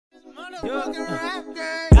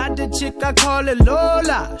Got the chick, I call it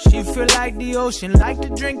Lola. She feel like the ocean, like to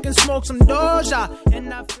drink and smoke some Doja.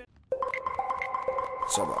 And I feel...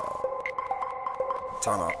 Shut up.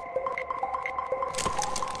 Turn up.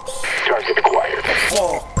 Target acquired.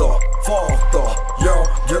 Fucked up, yo,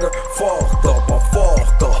 get it fucked up. I'm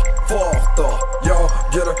fucked up, yo,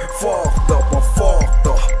 get it fucked up. I'm fucked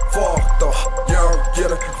up, yo,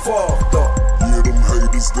 get it fucked up. Yeah, them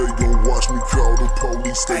haters, they gon' watch me call the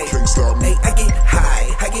police, they can't stop me. I get high,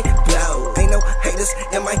 I get blow. Ain't no haters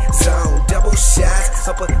in my zone. Double shots,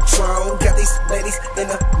 up a Patron. Got these ladies in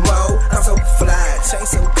the mode. I'm so fly, chain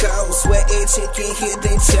so cold. Sweat and chicken here,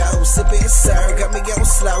 they chow. Sippin' sir, got me on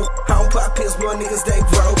slow. I don't pop pills, more niggas they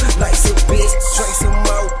grow. Like some bitch, straight some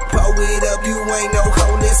more. Pull it up, you ain't no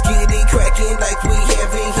hoe. Let's get it crackin' like we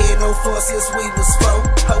haven't had no fun since we was four.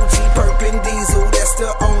 OG Purpin' Diesel, that's the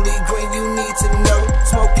only green you need to know.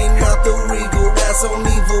 Smoking out the Regal, that's on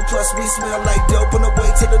evil. Plus we smell like dope. On the way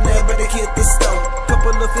to the lab, better hit the stove.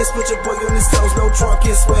 Couple of fists, put your boy on his toes. No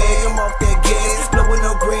drunken swag, I'm off that gas. Blowing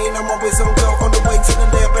no green, I'm always on go. On the way to the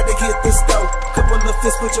lab, better hit the stove. Couple of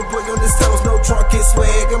fists, put your boy on his toes. No drunken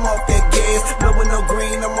swag, I'm off that gas. Blowing no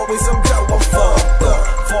green, I'm always on go. I'm fucked up,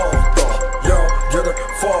 yo, get it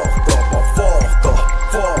fucked up. I'm fucked up,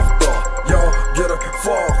 yo, get it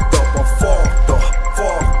fucked up. I'm fucked up,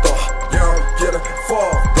 yo, get it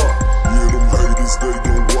fucked up. Yeah, them haters, they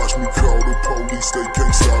gon' watch me call the police, they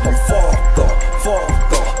can't stop me. I'm fucked up,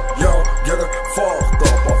 yo, get it fucked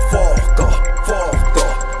up. I'm fucked up,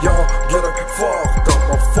 yo, get it fucked up.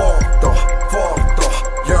 I'm fucked up,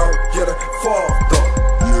 yo, get it fucked up.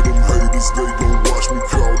 Yeah, them haters, they gon' watch me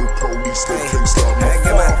call the police, they can't stop me. I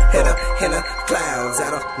got my head up in the clouds. I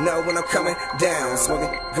don't know when I'm coming down.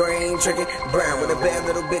 Smoking green, drinking brown with a bad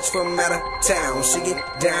little bitch from out of town. She get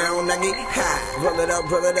down, I get high. Roll it up,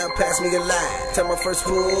 pass me a line. Tell my first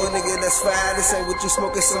fool, nigga, that's fine. This ain't what you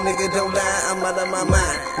smoking, so nigga, don't lie. I'm out of my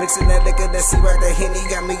mind. Mixing that liquor, that C-Rock, that Henny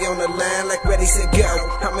got me on the line like ready, set, go.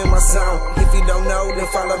 I'm in my zone. If you don't know, then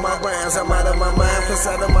follow my rhymes. I'm out of my mind, plus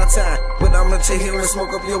out of my time. But I'ma chill here and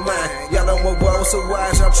smoke up your mind. Y'all don't want woe, so why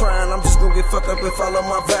is y'all trying? I'm just gonna get fucked up and follow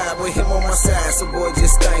my vibe. With him on my side, so boy,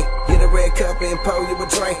 just think. Get a red cup and pour you a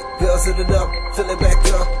drink. Girls hit it up, fill it back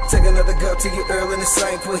up. Take another cup till you earl in the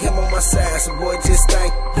sink. Put him on my side, so boy, just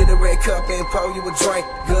think. Get a red cup and pour you a drink.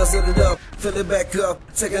 Girls hit it up, fill it back up.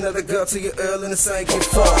 Take another cup till you earl in the sink. Get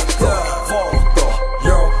fucked up,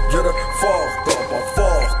 yo, get it fucked up. I'm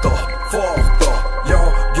fucked up, yo,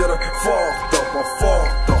 get it fucked up. I'm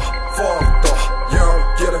fucked up, yo,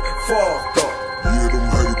 get it fucked up. Yeah, them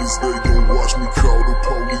haters, they gon' watch me call the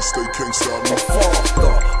police, they can't stop me. I'm fucked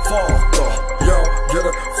up, yo, get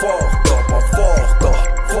it fucked up. I'm fucked up,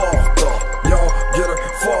 yo, get it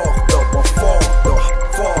fucked up. I'm fucked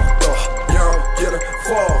up, yo, get it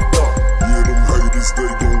fucked up. Yeah, them haters, they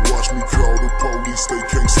gon' watch me call the police, they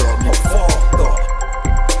can't stop me. I'm fucked up.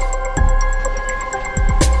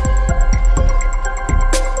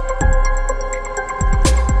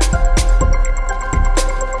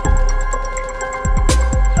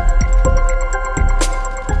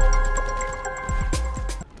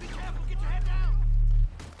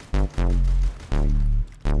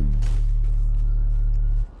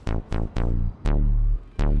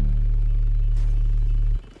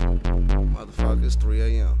 Motherfucker, it's 3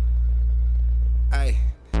 a.m. Hey.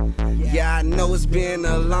 Yeah, I know it's been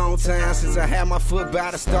a long time since I had my foot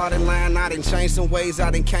by the starting line. I done changed some ways, I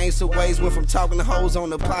done came some ways. Went from talking to hoes on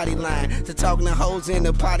the potty line to talking to hoes in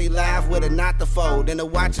the potty live with a knot to fold and the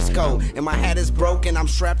watch is cold. And my hat is broken, I'm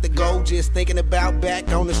strapped to gold. Just thinking about back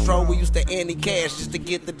on the stroll. We used to ante cash just to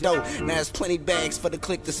get the dough. Now there's plenty bags for the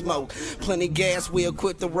click to smoke. Plenty gas, we'll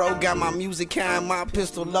quit the road. Got my music high, my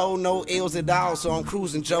pistol low. No ills at all, so I'm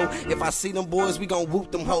cruising, Joe. If I see them boys, we gon'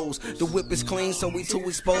 whoop them hoes. The whip is clean, so we too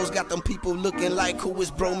exposed. Got them people looking like who is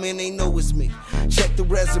bro, man, they know it's me. Check the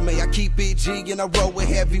resume, I keep it G and I roll with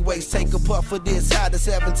heavyweights. Take a puff of this, how does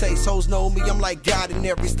heaven taste? Hoes know me, I'm like God in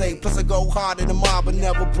every state. Plus I go hard in the mob but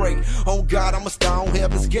never break. On God, I'm a star on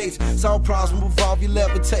heaven's gates. Saw problems revolve, you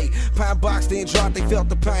levitate. Pine box, then drop, they felt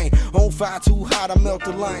the pain. On fire too hot, I melt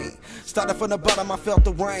the lane. Started from the bottom, I felt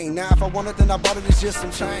the rain. Now if I want it, then I bought it, it's just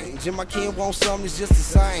some change. And my kid wants something, it's just the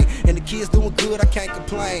same. And the kids doing good, I can't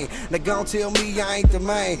complain. They gon' tell me I ain't the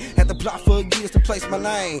main. Had to plot for years to place my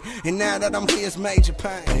name. And now that I'm here, it's major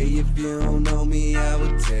pain. Hey, if you don't know me, I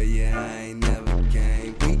would tell you I ain't never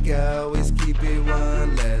came. We can always keep it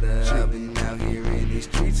one letter. I've been out here in these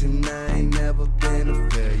streets and I ain't never been a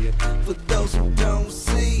failure. For those who don't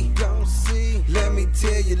see, let me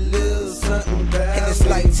tell you a little something about. In this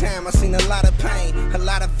lifetime, I seen a lot of pain, a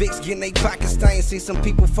lot of Vicks getting they pockets stained. Seen some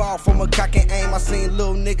people fall from a cock and aim. I seen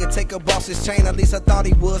little nigga take a boss's chain. At least I thought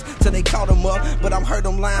he was till they caught him up. But I'm heard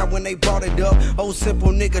them lying when they brought it up. Old simple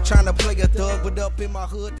nigga trying to play a thug, but up in my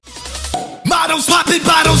hood. Models popping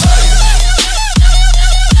bottles.